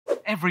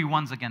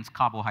Everyone's against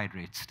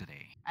carbohydrates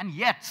today. And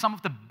yet, some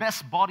of the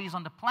best bodies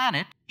on the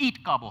planet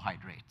eat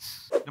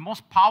carbohydrates. The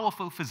most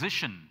powerful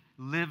physician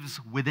lives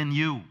within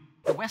you.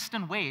 The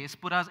Western ways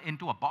put us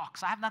into a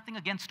box. I have nothing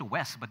against the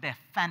West, but they're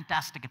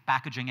fantastic at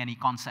packaging any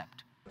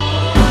concept.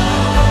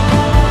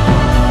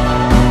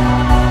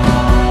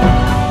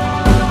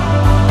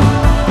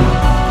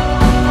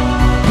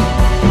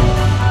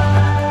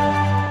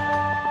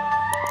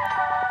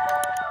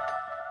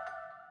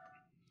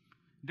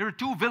 There are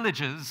two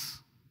villages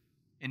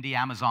in the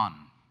Amazon.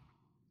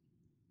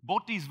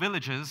 Both these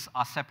villages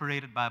are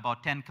separated by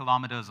about 10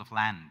 kilometers of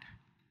land.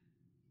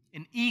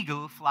 An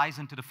eagle flies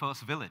into the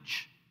first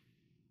village.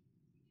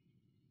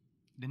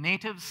 The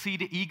natives see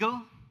the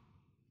eagle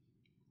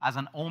as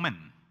an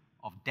omen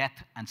of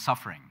death and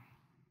suffering.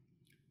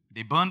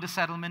 They burn the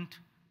settlement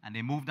and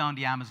they move down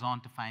the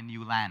Amazon to find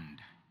new land.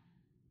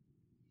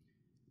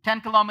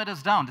 10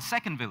 kilometers down, the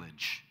second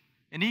village,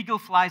 an eagle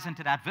flies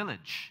into that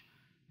village.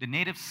 The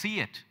natives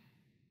see it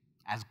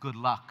as good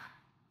luck.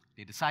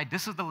 They decide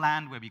this is the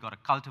land where we got to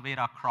cultivate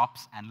our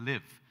crops and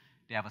live.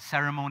 They have a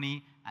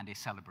ceremony and they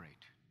celebrate.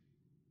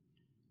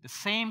 The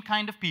same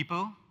kind of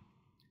people,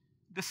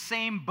 the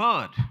same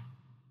bird,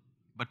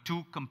 but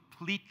two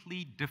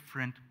completely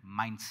different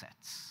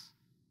mindsets.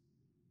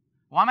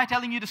 Why am I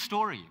telling you the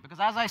story? Because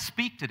as I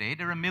speak today,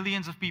 there are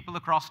millions of people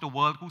across the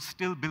world who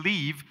still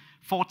believe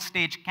fourth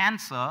stage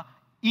cancer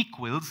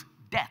equals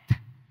death.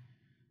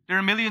 There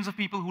are millions of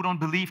people who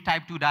don't believe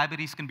type 2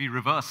 diabetes can be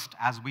reversed.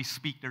 As we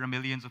speak, there are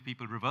millions of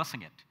people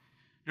reversing it.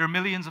 There are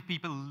millions of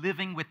people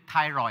living with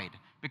thyroid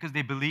because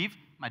they believe,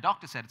 my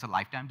doctor said it's a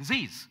lifetime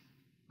disease.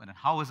 But then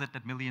how is it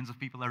that millions of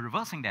people are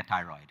reversing their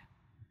thyroid?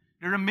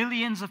 There are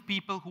millions of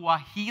people who are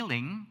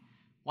healing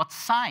what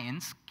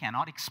science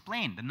cannot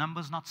explain. The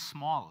number's not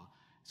small.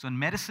 So in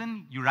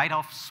medicine, you write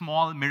off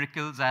small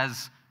miracles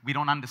as we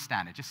don't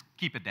understand it. Just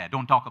keep it there.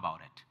 Don't talk about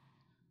it.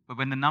 But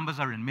when the numbers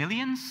are in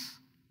millions,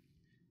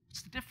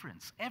 what's the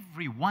difference?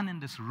 Everyone in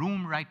this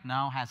room right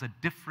now has a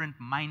different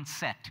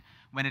mindset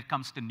when it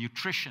comes to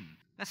nutrition.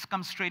 Let's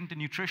come straight into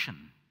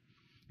nutrition.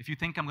 If you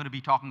think I'm going to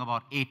be talking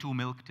about A2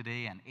 milk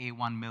today and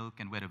A1 milk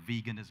and whether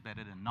vegan is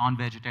better than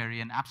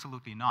non-vegetarian,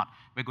 absolutely not.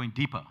 We're going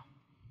deeper.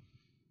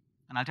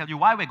 And I'll tell you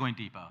why we're going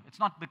deeper. It's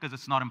not because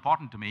it's not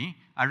important to me.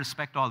 I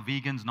respect all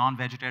vegans,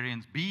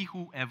 non-vegetarians. Be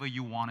whoever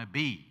you want to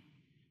be.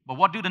 But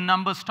what do the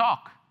numbers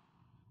talk?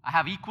 I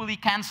have equally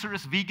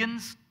cancerous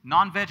vegans,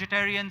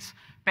 non-vegetarians,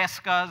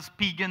 pescas,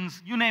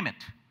 pegans, you name it.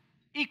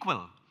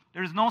 Equal.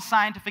 There is no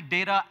scientific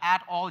data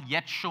at all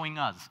yet showing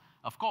us.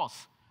 Of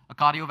course, a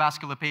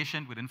cardiovascular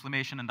patient with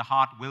inflammation in the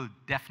heart will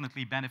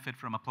definitely benefit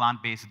from a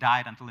plant-based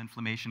diet until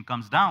inflammation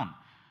comes down.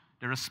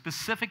 There are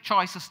specific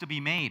choices to be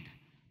made,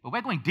 but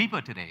we're going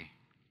deeper today.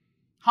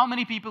 How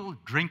many people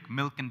drink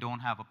milk and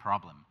don't have a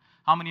problem?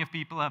 How many of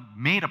people have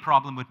made a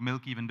problem with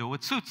milk even though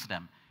it suits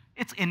them?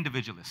 It's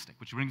individualistic,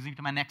 which brings me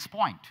to my next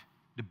point,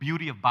 the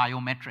beauty of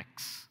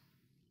biometrics.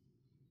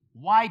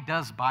 Why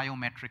does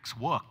biometrics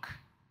work?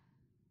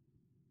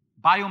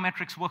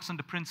 Biometrics works on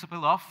the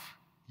principle of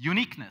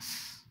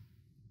uniqueness.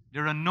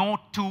 There are no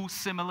two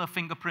similar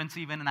fingerprints,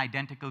 even in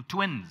identical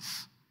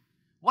twins.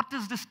 What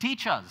does this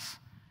teach us?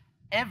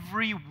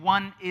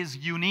 Everyone is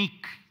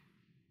unique.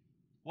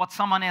 What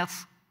someone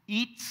else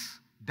eats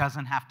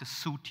doesn't have to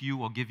suit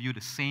you or give you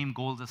the same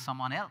goals as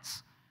someone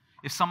else.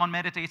 If someone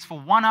meditates for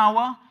 1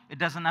 hour, it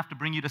doesn't have to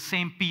bring you the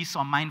same peace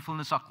or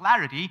mindfulness or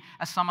clarity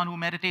as someone who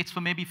meditates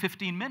for maybe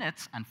 15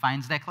 minutes and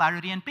finds their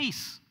clarity and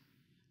peace.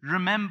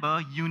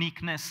 Remember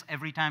uniqueness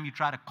every time you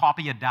try to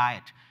copy a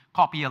diet,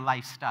 copy a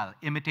lifestyle,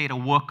 imitate a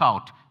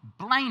workout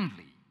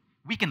blindly.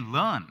 We can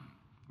learn.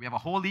 We have a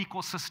whole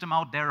ecosystem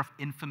out there of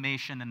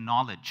information and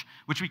knowledge,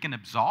 which we can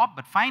absorb,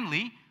 but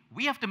finally,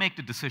 we have to make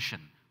the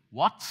decision,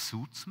 what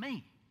suits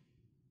me?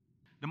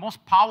 The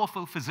most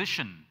powerful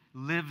physician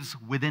lives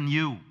within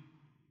you,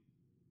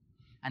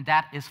 and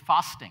that is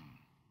fasting.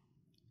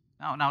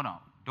 No.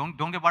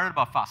 Don't get worried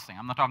about fasting.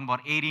 I'm not talking about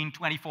 18,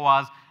 24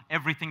 hours,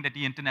 everything that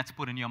the internet's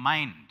put in your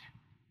mind.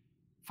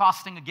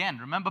 Fasting again,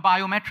 remember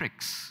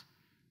biometrics.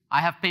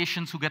 I have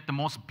patients who get the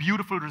most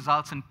beautiful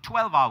results in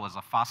 12 hours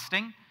of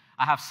fasting.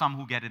 I have some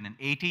who get it in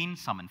 18,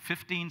 some in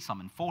 15,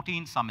 some in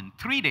 14, some in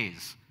 3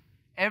 days.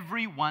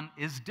 Everyone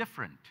is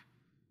different.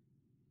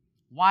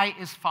 Why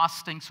is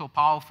fasting so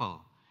powerful?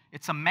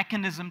 It's a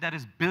mechanism that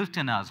is built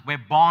in us. We're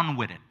born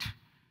with it.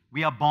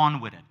 We are born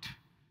with it.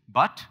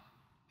 But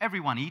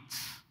everyone eats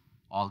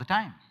all the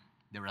time.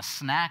 There are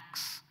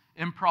snacks,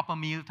 improper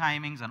meal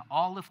timings, and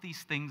all of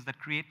these things that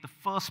create the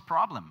first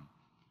problem.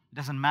 It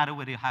doesn't matter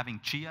whether you're having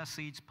chia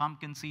seeds,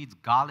 pumpkin seeds,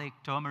 garlic,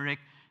 turmeric.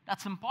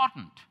 That's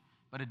important.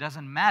 But it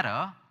doesn't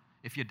matter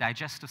if your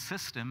digestive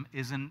system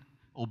isn't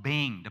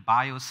obeying the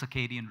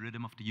biocircadian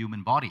rhythm of the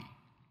human body.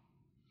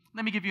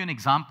 Let me give you an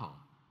example.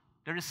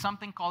 There is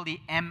something called the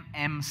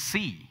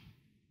MMC.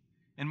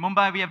 In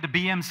Mumbai, we have the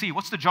BMC.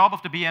 What's the job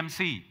of the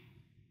BMC?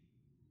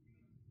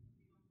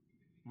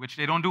 Which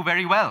they don't do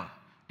very well.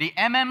 The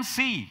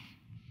MMC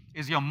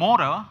is your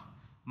motor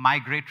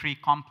migratory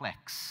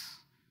complex.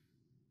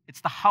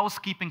 It's the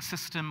housekeeping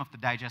system of the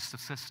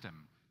digestive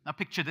system. Now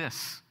picture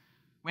this.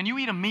 When you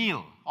eat a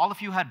meal, all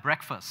of you had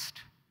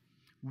breakfast.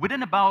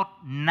 Within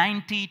about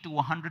 90 to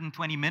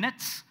 120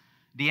 minutes,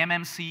 the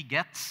MMC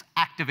gets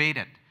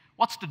activated.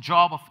 What's the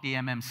job of the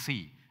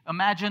MMC?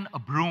 Imagine a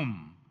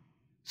broom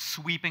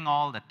sweeping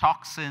all the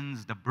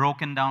toxins, the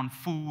broken down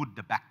food,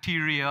 the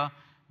bacteria,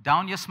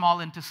 down your small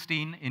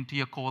intestine into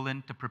your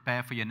colon to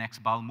prepare for your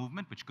next bowel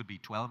movement, which could be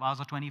 12 hours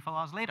or 24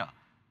 hours later.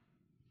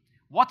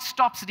 What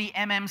stops the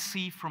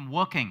MMC from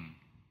working?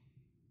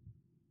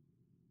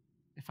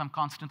 If I'm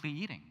constantly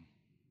eating.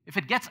 If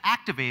it gets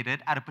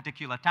activated at a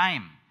particular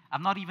time,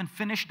 I've not even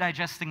finished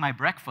digesting my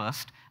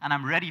breakfast and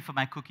I'm ready for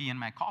my cookie and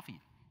my coffee.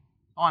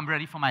 Or I'm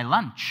ready for my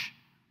lunch.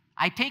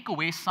 I take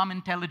away some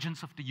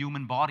intelligence of the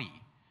human body,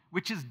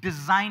 which is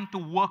designed to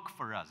work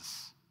for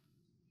us,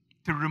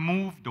 to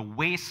remove the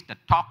waste, the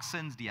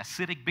toxins, the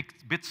acidic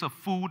bits of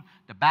food,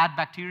 the bad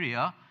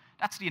bacteria.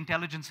 That's the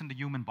intelligence in the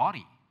human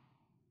body.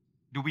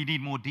 Do we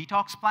need more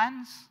detox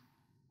plans,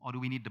 or do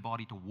we need the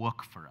body to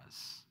work for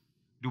us?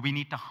 Do we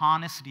need to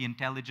harness the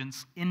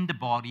intelligence in the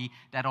body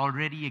that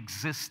already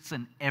exists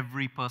in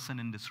every person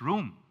in this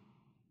room?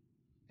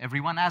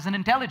 Everyone has an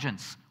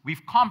intelligence.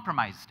 We've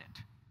compromised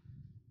it.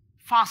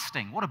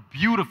 Fasting, what a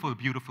beautiful,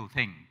 beautiful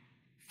thing.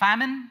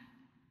 Famine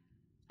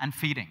and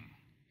feeding.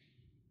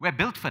 We're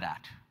built for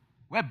that.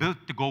 We're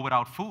built to go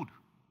without food,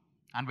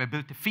 and we're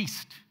built to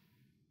feast.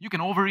 You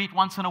can overeat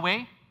once in a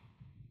way,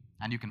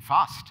 and you can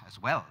fast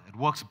as well. It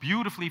works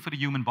beautifully for the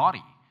human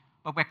body.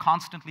 But we're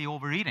constantly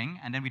overeating,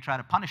 and then we try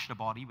to punish the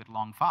body with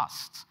long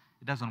fasts.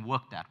 It doesn't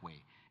work that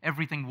way.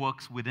 Everything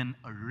works within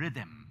a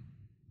rhythm.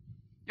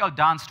 Y'all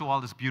danced to all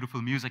this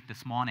beautiful music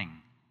this morning.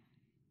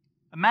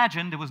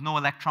 Imagine there was no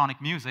electronic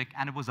music,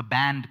 and it was a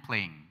band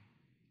playing.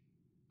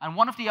 And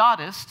one of the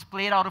artists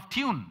played out of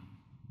tune.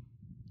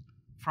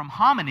 From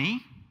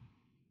harmony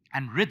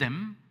and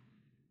rhythm,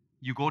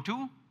 you go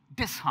to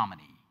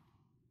disharmony.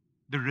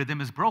 The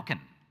rhythm is broken.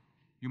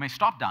 You may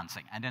stop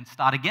dancing and then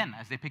start again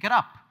as they pick it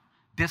up.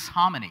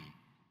 Disharmony.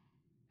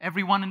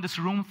 Everyone in this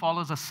room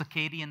follows a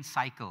circadian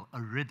cycle,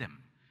 a rhythm.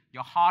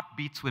 Your heart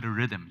beats with a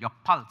rhythm. Your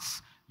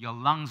pulse, your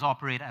lungs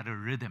operate at a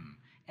rhythm.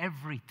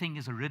 Everything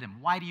is a rhythm.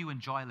 Why do you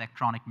enjoy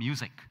electronic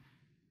music?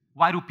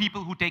 Why do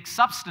people who take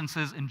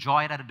substances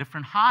enjoy it at a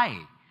different high?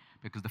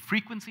 Because the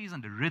frequencies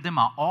and the rhythm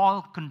are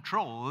all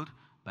controlled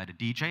by the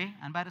DJ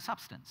and by the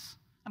substance.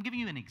 I'm giving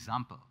you an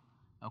example,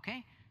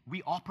 okay?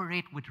 We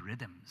operate with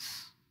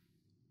rhythms.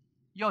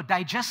 Your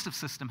digestive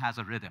system has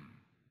a rhythm.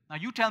 Now,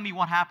 you tell me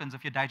what happens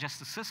if your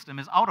digestive system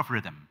is out of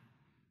rhythm.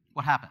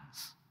 What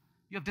happens?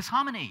 You have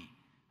disharmony.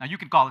 Now, you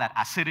can call that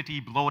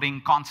acidity,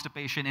 bloating,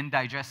 constipation,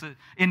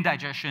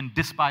 indigestion,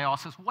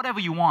 dysbiosis,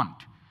 whatever you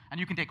want. And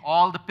you can take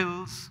all the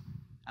pills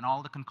and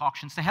all the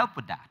concoctions to help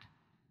with that.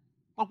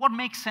 But what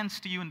makes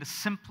sense to you in the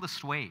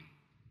simplest way?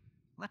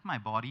 Let my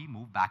body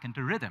move back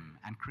into rhythm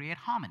and create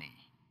harmony.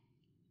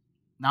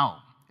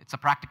 Now, it's a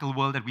practical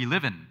world that we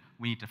live in.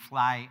 We need to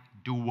fly,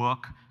 do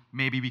work.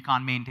 Maybe we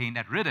can't maintain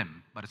that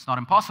rhythm, but it's not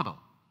impossible.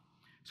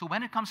 So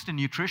when it comes to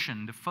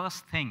nutrition, the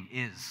first thing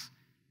is,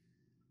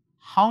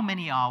 how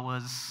many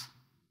hours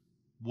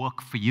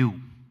work for you?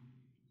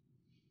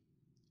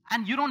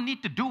 And you don't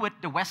need to do it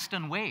the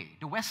Western way.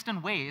 The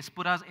Western way is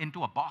put us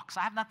into a box.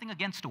 I have nothing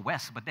against the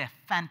West, but they're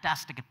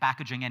fantastic at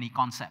packaging any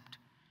concept.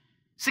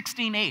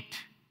 16:8.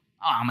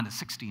 Oh, I'm in the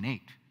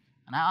 16:8.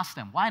 And I asked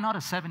them, why not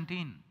a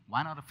 17?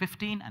 Why not a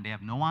 15? And they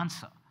have no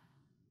answer.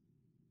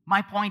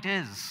 My point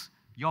is,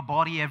 your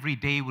body every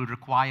day will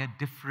require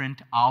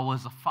different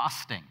hours of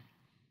fasting.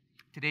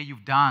 Today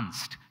you've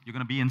danced. You're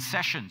going to be in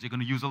sessions. You're going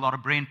to use a lot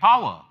of brain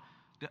power.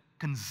 The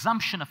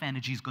consumption of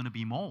energy is going to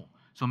be more.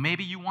 So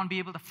maybe you won't be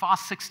able to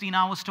fast 16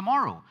 hours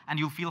tomorrow, and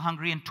you'll feel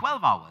hungry in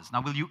 12 hours.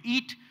 Now, will you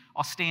eat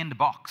or stay in the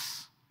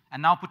box?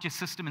 And now put your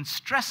system in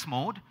stress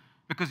mode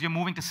because you're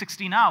moving to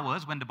 16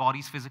 hours when the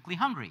body's physically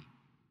hungry.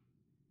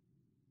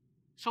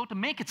 So to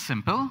make it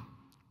simple,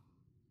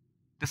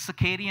 the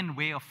circadian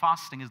way of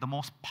fasting is the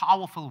most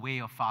powerful way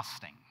of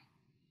fasting.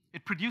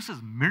 It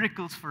produces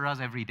miracles for us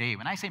every day.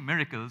 When I say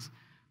miracles,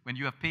 when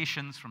you have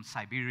patients from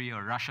Siberia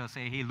or Russia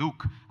say, hey,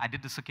 Luke, I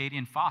did the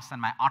circadian fast and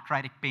my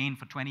arthritic pain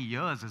for 20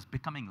 years is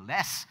becoming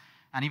less.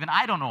 And even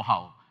I don't know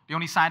how. The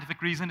only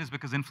scientific reason is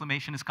because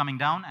inflammation is coming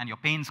down and your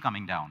pain's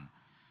coming down.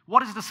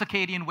 What is the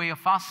circadian way of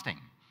fasting?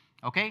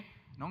 Okay?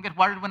 Don't get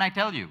worried when I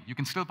tell you. You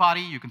can still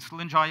party, you can still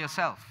enjoy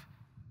yourself.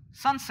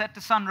 Sunset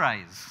to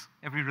sunrise.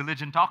 Every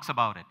religion talks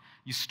about it.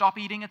 You stop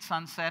eating at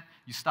sunset,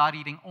 you start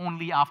eating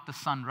only after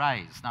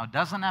sunrise. Now, it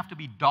doesn't have to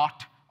be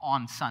dot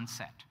on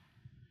sunset.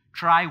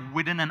 Try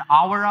within an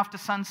hour after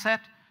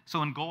sunset.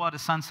 So in Goa, the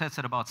sunset's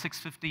at about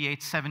 6:50,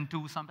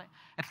 8:72, something.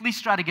 At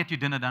least try to get your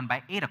dinner done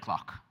by 8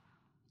 o'clock.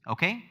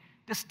 Okay?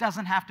 This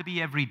doesn't have to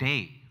be every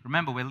day.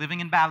 Remember, we're living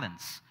in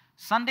balance.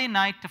 Sunday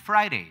night to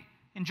Friday.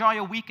 Enjoy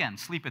your weekend.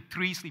 Sleep at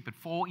 3, sleep at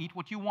 4, eat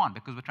what you want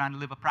because we're trying to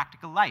live a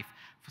practical life.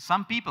 For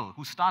some people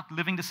who start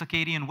living the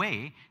circadian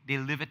way, they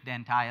live it their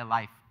entire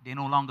life. They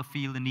no longer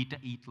feel the need to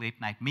eat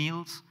late-night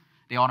meals.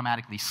 They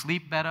automatically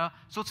sleep better.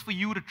 So it's for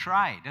you to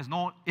try. There's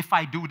no, if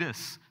I do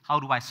this, how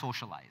do I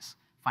socialize?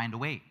 Find a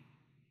way.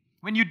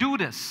 When you do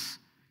this,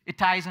 It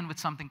ties in with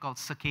something called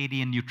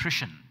circadian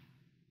nutrition.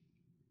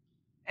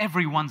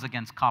 Everyone's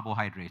against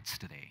carbohydrates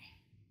today.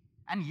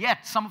 And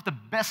yet, some of the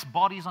best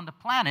bodies on the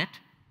planet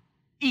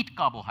eat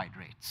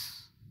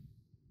carbohydrates.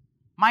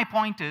 My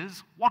point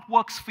is, what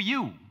works for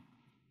you?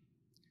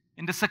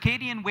 In the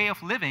circadian way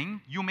of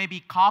living, you may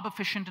be carb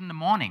efficient in the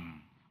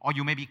morning, or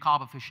you may be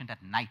carb efficient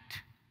at night.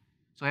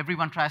 So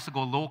everyone tries to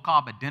go low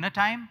carb at dinner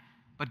time,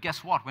 but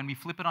guess what? When we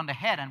flip it on the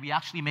head and we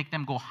actually make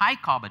them go high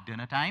carb at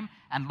dinner time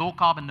and low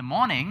carb in the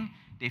morning,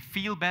 they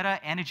feel better,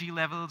 energy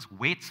levels,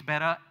 weight's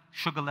better,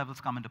 sugar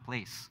levels come into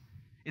place.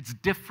 It's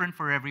different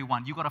for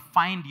everyone. You got to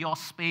find your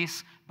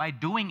space by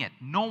doing it.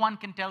 No one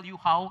can tell you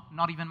how,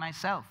 not even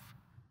myself.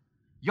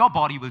 Your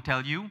body will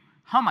tell you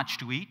how much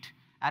to eat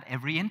at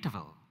every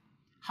interval.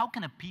 How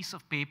can a piece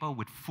of paper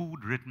with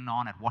food written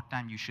on at what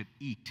time you should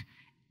eat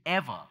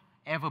ever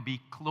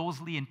be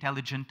closely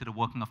intelligent to the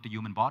working of the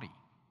human body?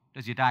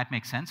 Does your diet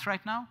make sense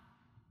right now?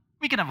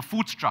 We can have a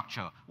food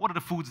structure. What are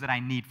the foods that I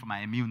need for my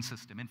immune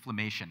system,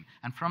 inflammation?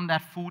 And from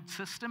that food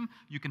system,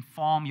 you can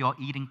form your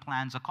eating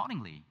plans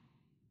accordingly.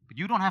 But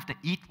you don't have to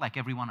eat like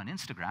everyone on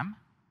Instagram.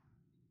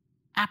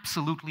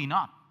 Absolutely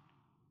not.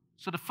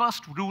 So the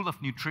first rule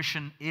of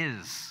nutrition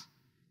is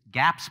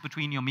gaps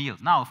between your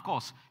meals. Now, of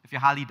course, if you're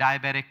highly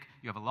diabetic,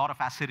 you have a lot of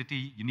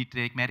acidity, you need to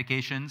take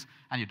medications,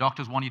 and your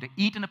doctors want you to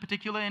eat in a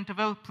particular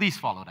interval, please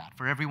follow that.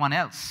 For everyone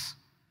else,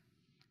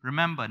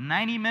 remember,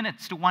 90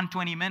 minutes to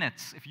 120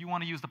 minutes. If you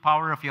want to use the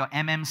power of your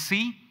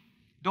MMC,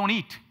 don't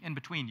eat in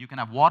between. You can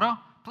have water,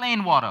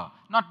 plain water,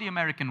 not the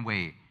American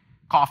way.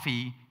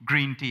 Coffee,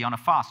 green tea on a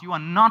fast. You are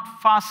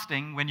not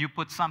fasting when you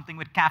put something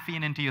with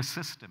caffeine into your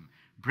system.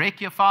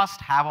 Break your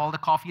fast, have all the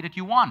coffee that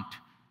you want.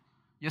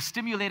 You're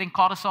stimulating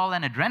cortisol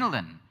and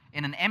adrenaline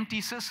in an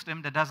empty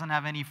system that doesn't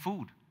have any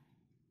food.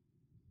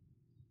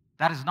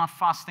 That is not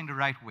fasting the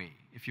right way.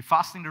 If you're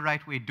fasting the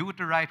right way, do it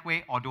the right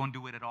way or don't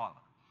do it at all.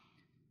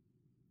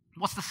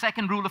 What's the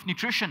second rule of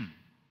nutrition?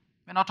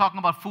 We're not talking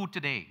about food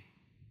today.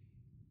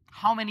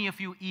 How many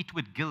of you eat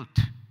with guilt?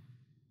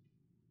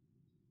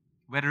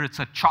 Whether it's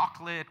a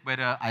chocolate,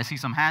 whether I see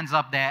some hands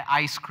up there,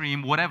 ice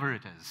cream, whatever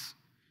it is.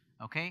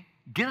 Okay?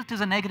 Guilt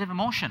is a negative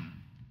emotion.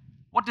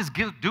 What does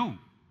guilt do?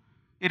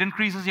 It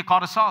increases your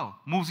cortisol,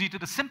 moves you to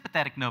the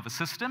sympathetic nervous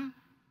system,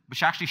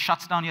 which actually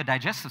shuts down your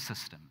digestive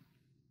system.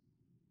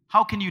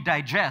 How can you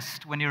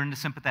digest when you're in the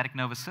sympathetic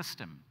nervous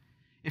system?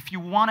 If you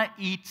want to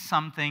eat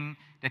something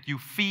that you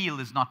feel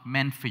is not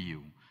meant for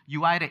you,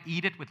 you either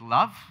eat it with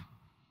love,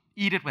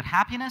 eat it with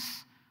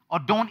happiness, or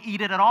don't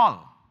eat it at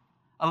all.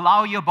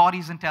 Allow your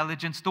body's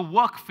intelligence to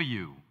work for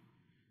you.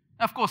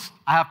 Of course,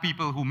 I have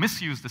people who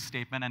misuse this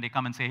statement and they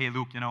come and say, hey,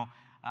 Luke,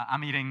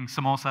 I'm eating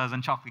samosas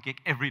and chocolate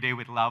cake every day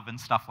with love and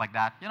stuff like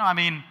that.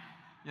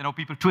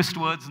 People twist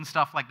words and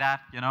stuff like that,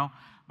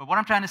 But what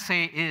I'm trying to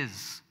say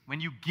is, when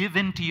you give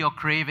in to your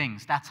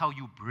cravings, that's how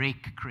you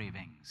break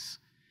cravings.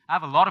 I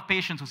have a lot of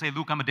patients who say,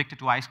 Luke, I'm addicted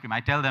to ice cream. I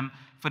tell them,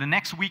 for the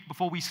next week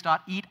before we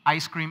start, eat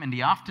ice cream in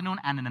the afternoon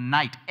and in the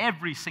night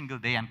every single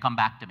day and come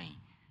back to me.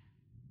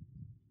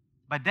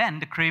 But then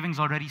the cravings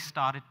already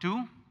started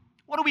too.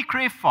 What do we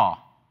crave for?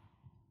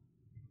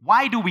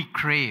 Why do we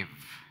crave?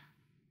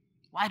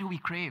 Why do we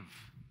crave?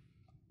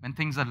 When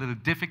things are a little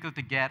difficult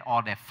to get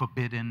or they're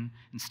forbidden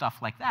and stuff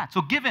like that.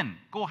 So give in.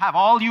 Go have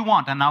all you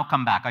want and now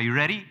come back. Are you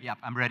ready? Yep,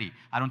 I'm ready.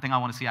 I don't think I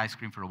want to see ice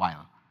cream for a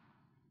while.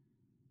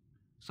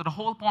 So the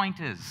whole point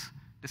is,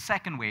 the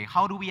second way,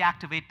 how do we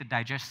activate the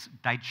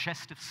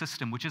digestive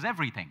system, which is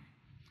everything?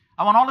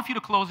 I want all of you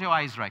to close your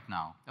eyes right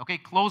now. Okay,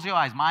 close your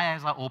eyes. My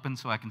eyes are open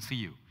so I can see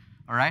you.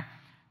 All right?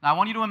 Now I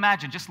want you to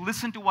imagine, just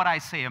listen to what I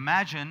say.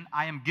 Imagine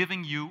I am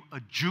giving you a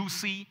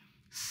juicy,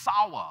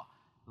 sour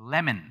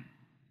lemon.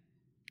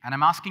 And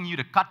I'm asking you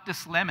to cut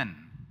this lemon.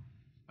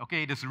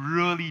 Okay, this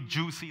really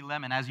juicy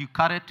lemon. As you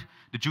cut it,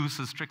 the juice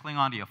is trickling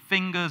onto your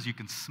fingers. You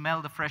can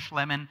smell the fresh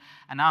lemon.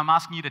 And now I'm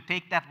asking you to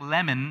take that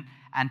lemon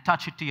and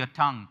touch it to your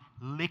tongue.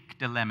 Lick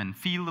the lemon.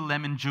 Feel the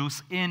lemon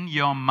juice in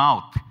your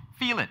mouth.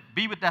 Feel it.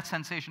 Be with that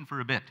sensation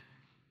for a bit.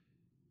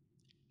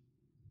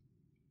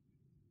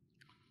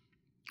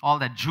 All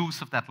that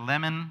juice of that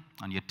lemon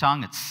on your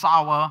tongue, it's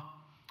sour.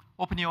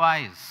 Open your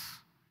eyes.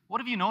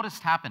 What have you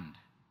noticed happened?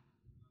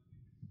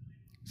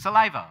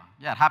 Saliva.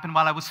 Yeah, it happened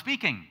while I was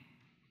speaking.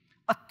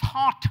 A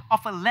thought of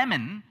a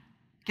lemon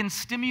can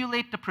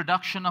stimulate the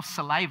production of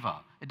saliva.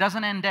 It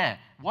doesn't end there.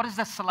 What is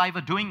that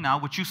saliva doing now,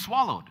 which you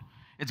swallowed?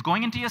 It's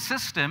going into your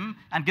system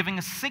and giving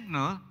a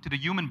signal to the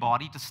human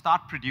body to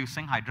start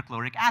producing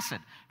hydrochloric acid,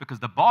 because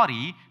the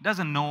body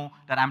doesn't know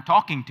that I'm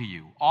talking to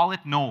you. All it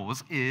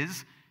knows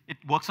is it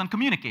works on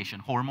communication,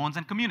 hormones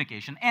and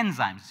communication,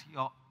 enzymes.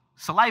 Your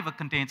saliva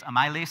contains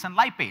amylase and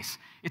lipase.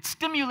 It's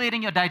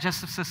stimulating your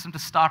digestive system to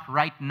start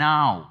right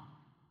now.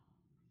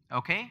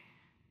 Okay?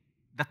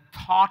 The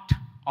thought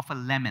of a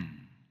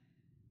lemon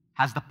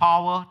has the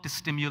power to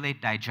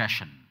stimulate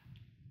digestion.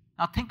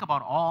 Now think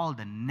about all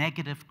the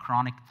negative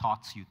chronic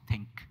thoughts you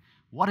think.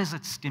 What is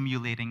it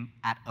stimulating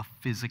at a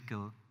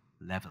physical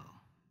level?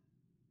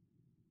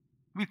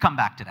 We'll come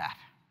back to that.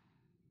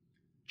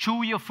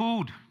 Chew your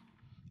food.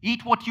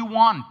 Eat what you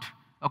want.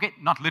 Okay,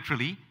 not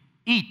literally.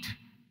 Eat,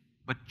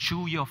 but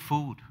chew your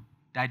food.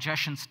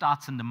 Digestion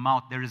starts in the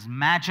mouth. There is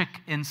magic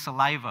in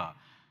saliva.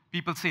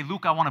 People say,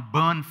 Luke, I want to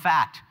burn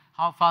fat.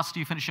 How fast do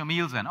you finish your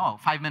meals then? Oh,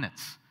 5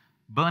 minutes.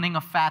 Burning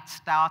of fat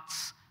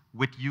starts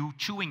with you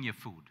chewing your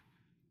food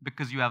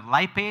because you have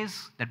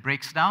lipase that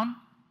breaks down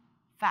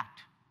fat.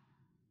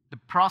 The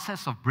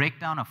process of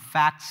breakdown of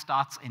fat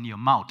starts in your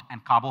mouth,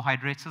 and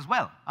carbohydrates as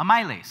well,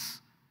 amylase.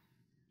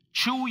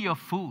 Chew your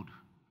food.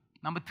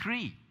 Number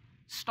 3,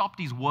 stop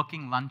these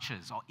working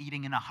lunches or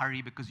eating in a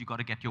hurry because you got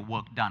to get your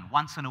work done.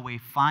 Once in a way,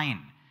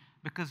 fine,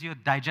 because your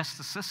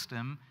digestive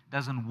system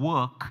doesn't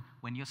work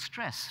when you're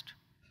stressed.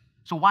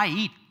 So why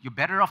eat? You're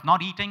better off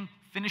not eating,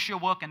 finish your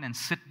work, and then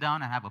sit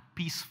down and have a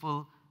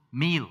peaceful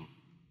meal.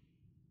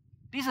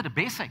 These are the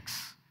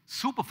basics.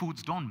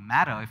 Superfoods don't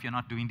matter if you're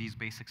not doing these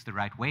basics the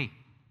right way.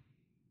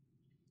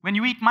 When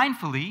you eat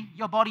mindfully,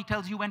 your body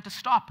tells you when to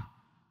stop.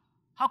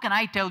 How can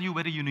I tell you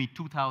whether you need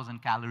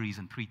 2,000 calories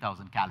and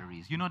 3,000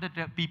 calories? You know that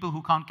there are people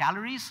who count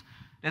calories?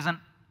 There's an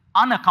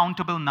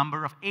unaccountable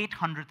number of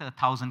 800 to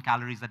 1,000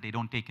 calories that they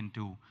don't take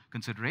into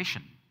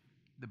consideration.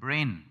 The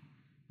brain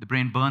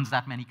burns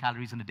that many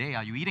calories in a day.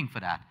 Are you eating for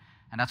that?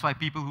 And that's why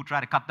people who try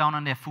to cut down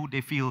on their food,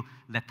 they feel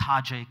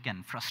lethargic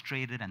and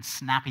frustrated and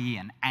snappy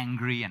and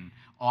angry and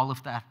all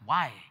of that.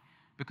 Why?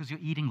 Because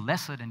you're eating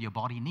lesser than your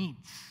body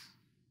needs.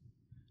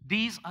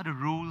 These are the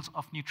rules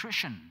of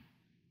nutrition.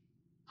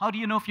 How do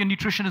you know if your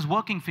nutrition is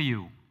working for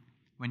you?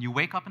 When you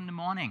wake up in the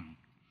morning,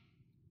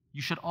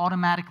 you should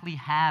automatically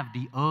have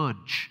the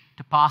urge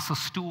to pass a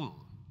stool.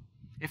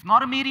 If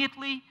not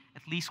immediately,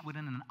 at least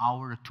within an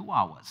hour or 2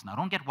 hours. Now,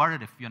 don't get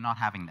worried if you're not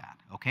having that,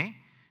 okay?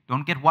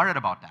 Don't get worried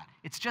about that.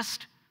 It's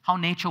just how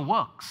nature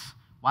works.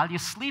 While you're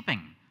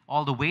sleeping,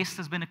 all the waste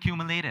has been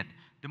accumulated.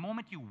 The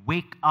moment you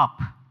wake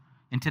up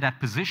into that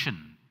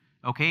position,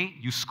 okay,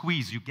 you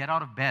squeeze, you get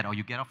out of bed, or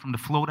you get up from the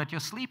floor that you're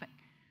sleeping,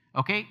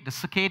 okay? The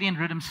circadian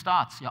rhythm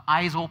starts. Your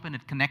eyes open,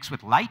 it connects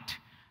with light.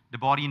 The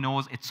body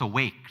knows it's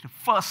awake. The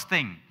first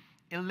thing,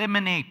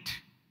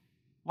 eliminate.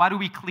 Why do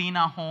we clean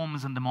our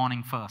homes in the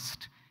morning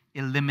first?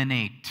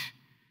 Eliminate.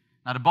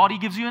 Now, the body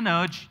gives you an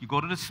urge. You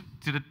go to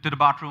the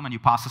bathroom and you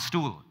pass a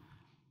stool.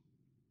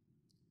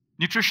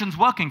 Nutrition's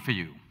working for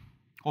you.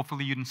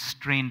 Hopefully, you didn't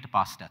strain to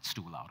pass that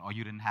stool out, or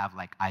you didn't have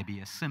like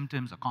IBS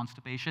symptoms or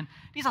constipation.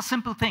 These are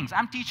simple things.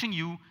 I'm teaching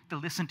you to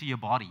listen to your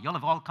body. You'll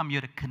have all come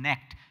here to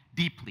connect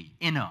deeply,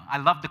 inner. I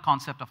love the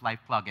concept of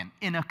LifePlugin,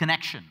 inner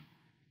connection.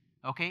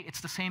 Okay?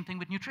 It's the same thing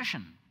with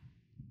nutrition.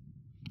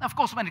 Of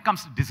course, when it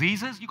comes to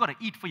diseases, you got to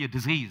eat for your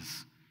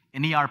disease.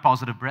 An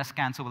ER-positive breast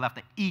cancer will have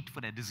to eat for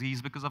their disease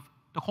because of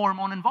the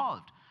hormone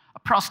involved. A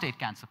prostate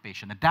cancer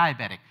patient, a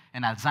diabetic,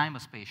 an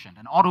Alzheimer's patient,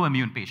 an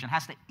autoimmune patient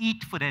has to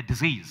eat for their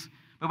disease.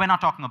 But we're not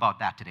talking about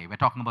that today. We're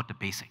talking about the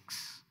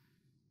basics.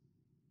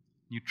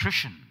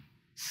 Nutrition,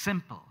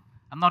 simple.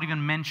 I'm not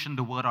even mentioned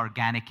the word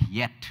organic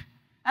yet.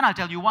 And I'll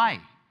tell you why.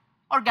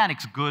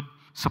 Organic's good.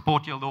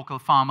 Support your local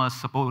farmers,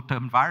 support the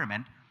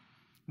environment.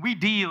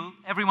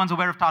 Everyone's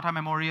aware of Tata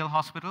Memorial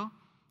Hospital.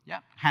 Yeah,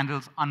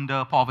 handles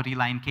under poverty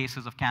line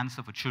cases of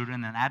cancer for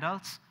children and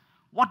adults.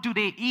 What do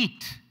they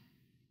eat?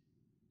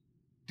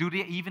 Do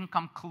they even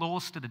come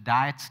close to the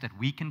diets that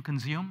we can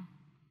consume?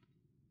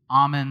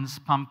 Almonds,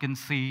 pumpkin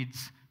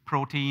seeds,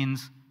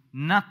 proteins,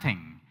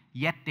 nothing.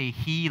 Yet they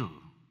heal.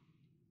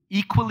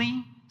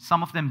 Equally,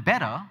 some of them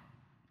better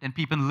than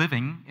people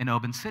living in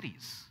urban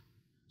cities.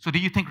 So do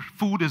you think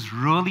food is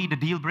really the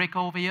deal breaker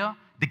over here?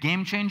 The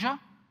game changer?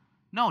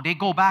 No, they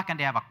go back and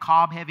they have a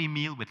carb-heavy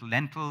meal with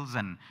lentils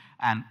and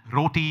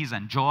rotis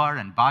and jowar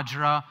and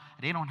bajra.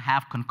 They don't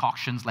have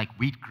concoctions like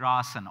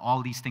wheatgrass and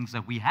all these things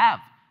that we have.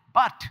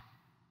 But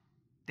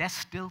they're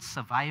still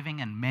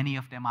surviving, and many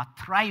of them are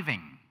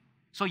thriving.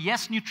 So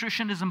yes,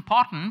 nutrition is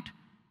important,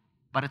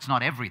 but it's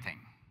not everything.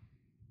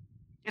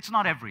 It's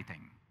not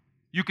everything.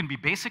 You can be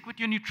basic with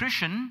your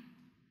nutrition,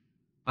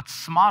 but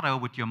smarter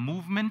with your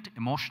movement,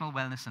 emotional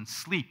wellness, and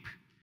sleep.